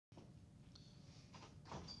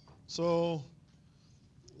So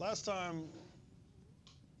last time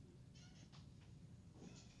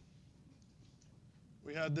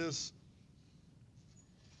we had this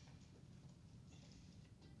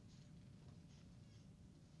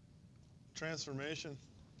transformation.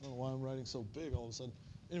 I don't know why I'm writing so big all of a sudden.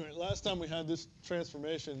 Anyway, last time we had this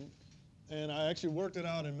transformation, and I actually worked it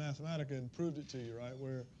out in Mathematica and proved it to you, right?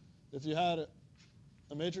 Where if you had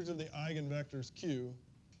a matrix of the eigenvectors Q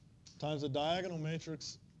times a diagonal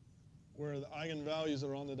matrix where the eigenvalues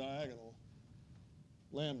are on the diagonal,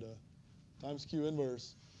 lambda, times Q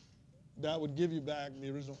inverse, that would give you back the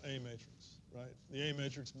original A matrix, right? The A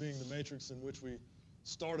matrix being the matrix in which we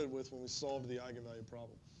started with when we solved the eigenvalue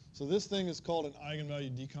problem. So this thing is called an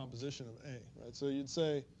eigenvalue decomposition of A, right? So you'd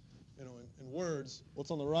say, you know, in words,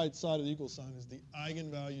 what's on the right side of the equal sign is the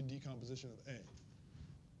eigenvalue decomposition of A,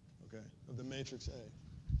 okay, of the matrix A.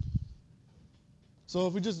 So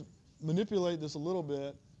if we just manipulate this a little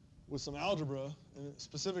bit with some algebra, and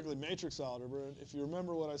specifically matrix algebra, and if you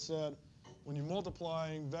remember what I said, when you're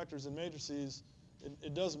multiplying vectors and matrices,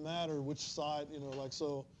 it doesn't matter which side, you know, like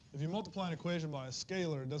so if you multiply an equation by a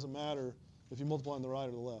scalar, it doesn't matter if you multiply on the right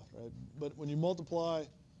or the left, right? But when you multiply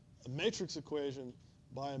a matrix equation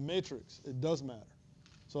by a matrix, it does matter.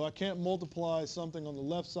 So I can't multiply something on the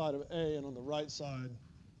left side of A and on the right side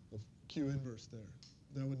of Q inverse there.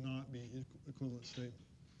 That would not be equivalent statement.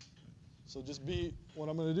 So just what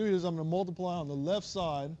I'm going to do is I'm going to multiply on the left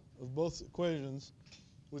side of both equations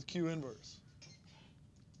with Q inverse.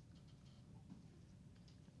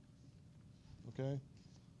 Okay?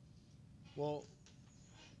 Well,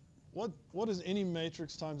 what is any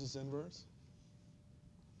matrix times its inverse?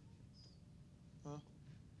 Huh?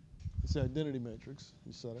 It's the identity matrix.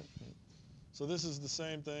 You said it. Right? So this is the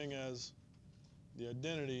same thing as the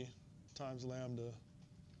identity times lambda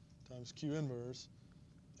times Q inverse.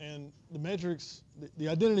 And the matrix, the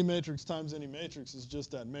identity matrix times any matrix is just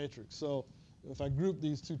that matrix. So if I group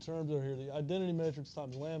these two terms over here, the identity matrix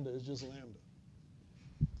times lambda is just lambda.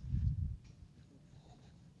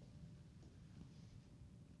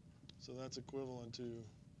 So that's equivalent to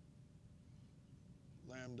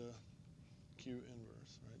lambda Q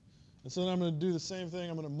inverse, right? And so then I'm going to do the same thing.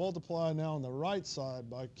 I'm going to multiply now on the right side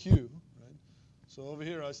by Q, right? So over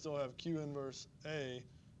here I still have Q inverse A.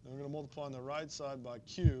 Then we're going to multiply on the right side by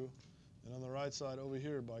Q, and on the right side over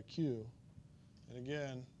here by Q. And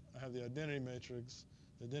again, I have the identity matrix.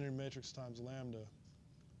 The identity matrix times lambda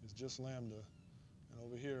is just lambda. And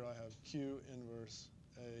over here I have Q inverse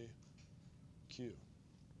A Q.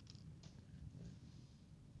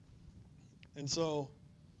 And so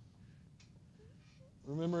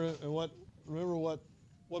remember what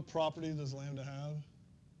property does lambda have?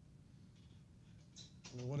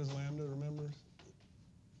 I mean, what is lambda, remember?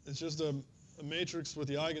 It's just a matrix with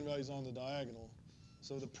the eigenvalues on the diagonal.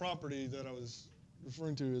 So the property that I was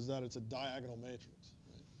referring to is that it's a diagonal matrix.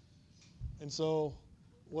 Right? And so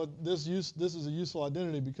what this is a useful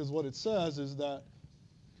identity because what it says is that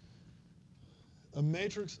a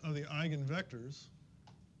matrix of the eigenvectors,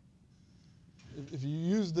 if you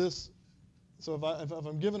use this, so if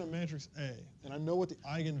I'm given a matrix A and I know what the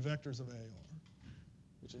eigenvectors of A are,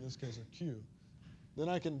 which in this case are Q, then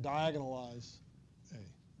I can diagonalize A.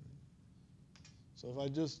 So if I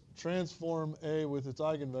just transform A with its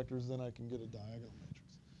eigenvectors, then I can get a diagonal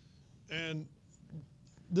matrix. And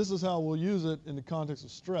this is how we'll use it in the context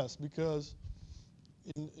of stress, because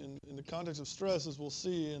in the context of stress, as we'll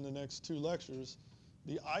see in the next two lectures,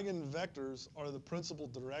 the eigenvectors are the principal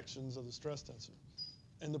directions of the stress tensor.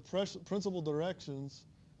 And the principal directions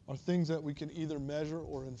are things that we can either measure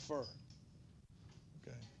or infer,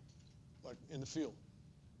 okay, like in the field.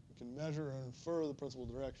 We can measure or infer the principal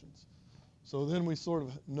directions. So then we sort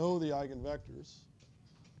of know the eigenvectors,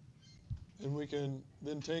 and we can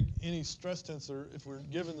then take any stress tensor, if we're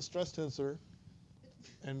given the stress tensor,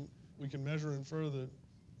 and we can measure and infer the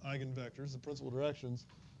eigenvectors, the principal directions,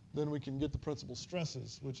 then we can get the principal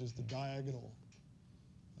stresses, which is the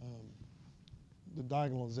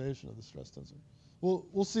diagonalization of the stress tensor.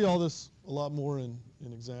 We'll see all this a lot more in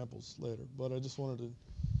examples later, but I just wanted to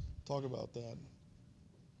talk about that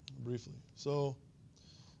briefly. So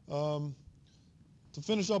to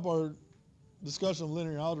finish up our discussion of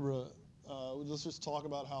linear algebra, let's just talk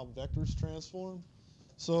about how vectors transform.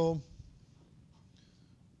 So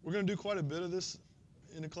we're going to do quite a bit of this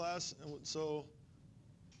in the class. So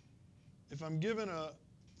if I'm given a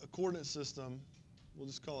coordinate system, we'll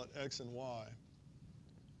just call it x and y,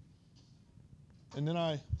 and then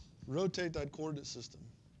I rotate that coordinate system.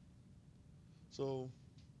 So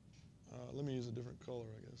let me use a different color,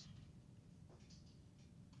 I guess.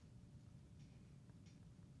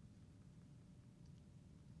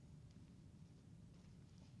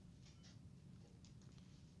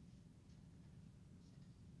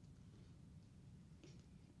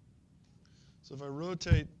 So if I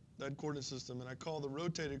rotate that coordinate system, and I call the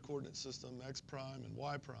rotated coordinate system x prime and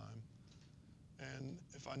y prime, and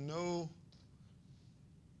if I know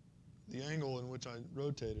the angle in which I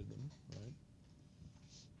rotated them, right,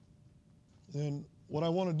 then what I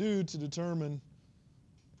want to do to determine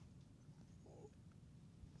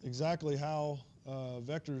exactly how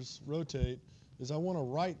vectors rotate is I want to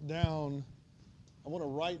write down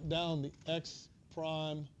the x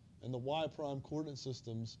prime and the y prime coordinate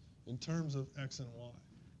systems in terms of x and y.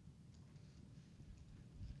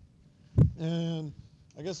 And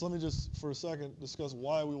I guess let me just for a second discuss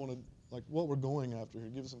why we want to, like, what we're going after here,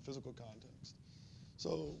 give some physical context.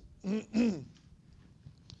 So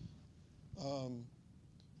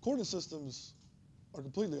coordinate systems are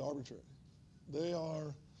completely arbitrary. They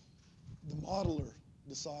are, the modeler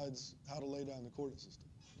decides how to lay down the coordinate system.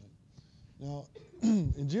 Right? Now,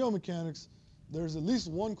 in geomechanics, there's at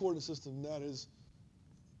least one coordinate system that is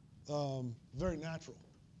very natural.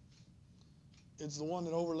 It's the one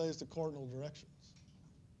that overlays the cardinal directions,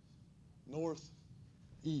 north,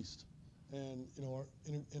 east. And you know,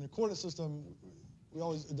 in a coordinate system,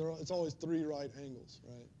 it's always 3 right angles,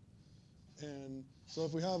 right? And so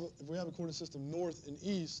if we have a coordinate system north and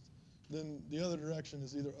east, then the other direction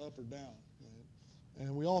is either up or down, right?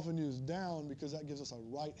 And we often use down because that gives us a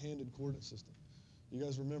right-handed coordinate system. You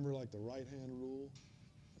guys remember like the right-hand rule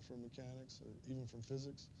from mechanics or even from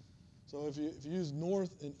physics? So if you use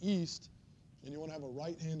north and east and you want to have a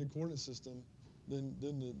right-handed coordinate system, then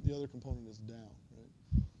the other component is down,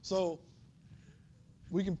 right? So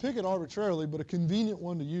we can pick it arbitrarily, but a convenient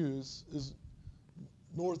one to use is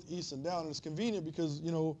north, east, and down. And it's convenient because,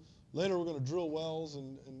 you know, later we're going to drill wells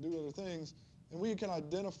and do other things, and we can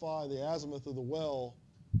identify the azimuth of the well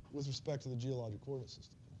with respect to the geologic coordinate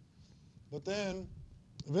system. But then,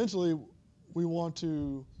 eventually, we want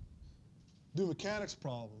to do mechanics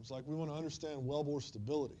problems, like we want to understand wellbore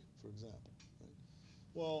stability, for example. Right?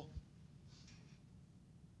 Well,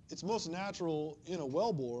 it's most natural in a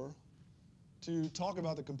wellbore to talk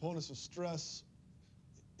about the components of stress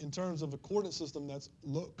in terms of a coordinate system that's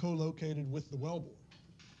co-located with the wellbore.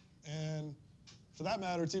 And for that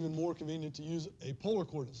matter, it's even more convenient to use a polar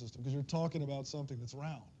coordinate system because you're talking about something that's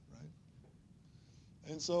round, right?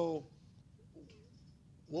 And so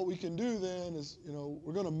what we can do then is, you know,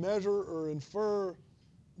 we're going to measure or infer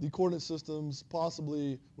the coordinate systems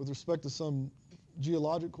possibly with respect to some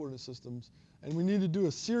geologic coordinate systems, and we need to do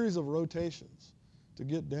a series of rotations to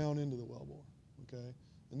get down into the wellbore, okay?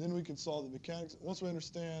 And then we can solve the mechanics. Once we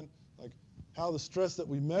understand like how the stress that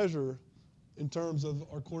we measure in terms of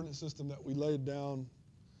our coordinate system that we laid down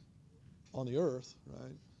on the Earth,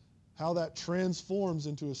 right, how that transforms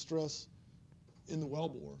into a stress in the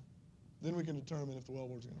wellbore, then we can determine if the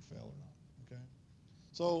wellbore is going to fail or not, okay?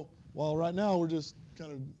 So while right now we're just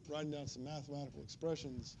kind of writing down some mathematical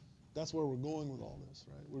expressions, that's where we're going with all this,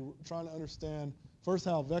 right? We're trying to understand first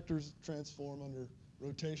how vectors transform under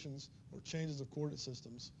rotations or changes of coordinate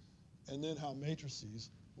systems, and then how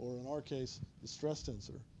matrices, or in our case, the stress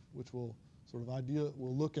tensor, which will sort of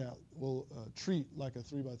we'll treat like a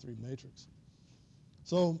 3x3 matrix.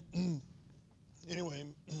 So anyway,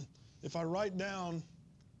 if I write down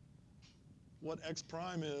what x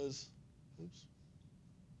prime is, if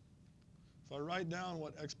I write down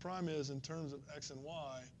what x prime is in terms of x and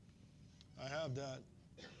y, I have that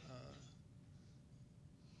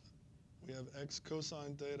we have x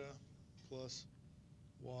cosine theta plus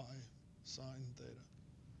y sine theta.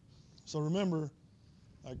 So remember,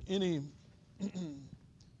 like any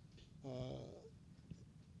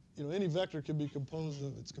any vector can be composed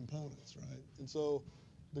of its components, right? And so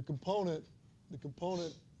the component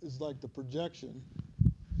is like the projection,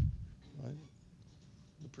 right?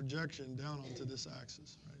 The projection down onto this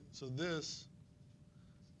axis, right? So this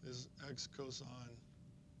is x cosine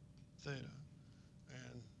theta,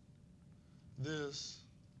 and this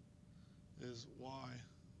is y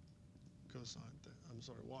cosine theta. I'm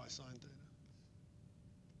sorry, y sine theta.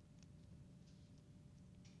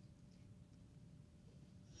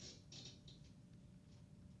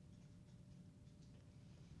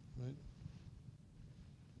 Right?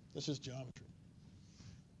 That's just geometry.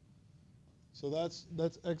 So that's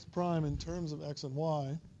x prime in terms of x and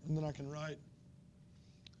y, and then I can write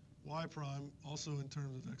y prime also in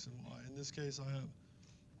terms of x and y. In this case, I have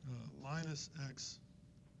minus x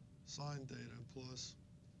sine theta plus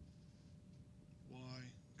y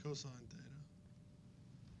cosine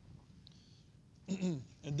theta.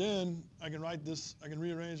 And then I can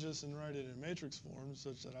rearrange this and write it in matrix form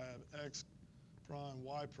such that I have x prime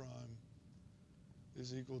y prime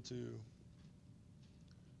is equal to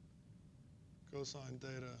cosine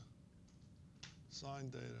theta sine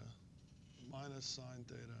theta minus sine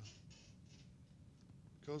theta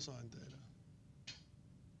cosine theta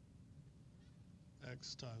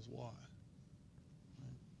x times y.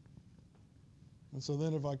 Right? And so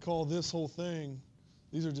then if I call this whole thing,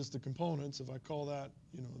 these are just the components. If I call that,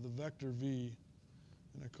 the vector v,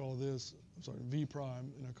 and I call this, v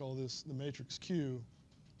prime, and I call this the matrix Q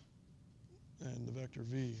and the vector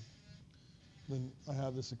v, then I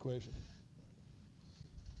have this equation.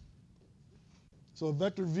 So a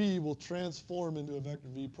vector v will transform into a vector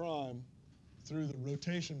v prime through the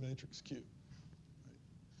rotation matrix Q.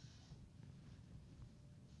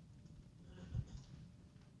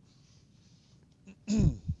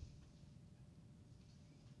 Right?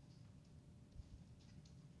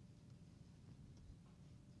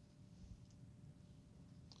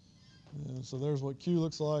 And so there's what Q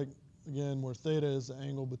looks like, again, where theta is the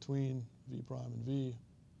angle between v prime and v.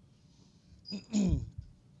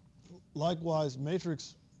 Likewise,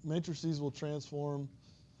 matrices will transform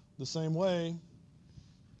the same way,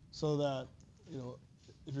 so that,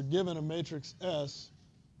 if you're given a matrix S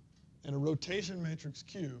and a rotation matrix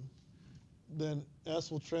Q, then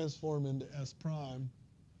S will transform into S prime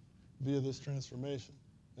via this transformation.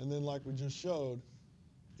 And then, like we just showed,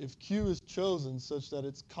 if Q is chosen such that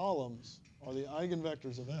its columns are the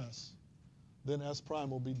eigenvectors of S, then S prime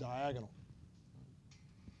will be diagonal,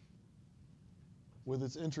 with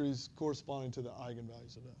its entries corresponding to the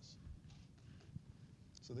eigenvalues of S.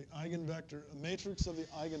 So the eigenvector, a matrix of the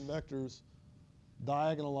eigenvectors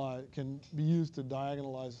can be used to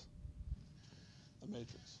diagonalize a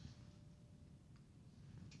matrix.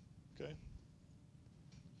 Okay?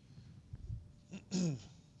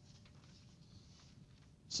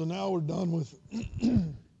 So now we're done with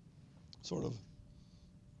sort of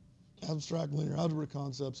abstract linear algebra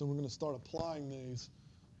concepts, and we're going to start applying these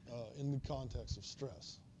in the context of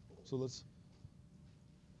stress. So let's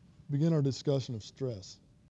begin our discussion of stress.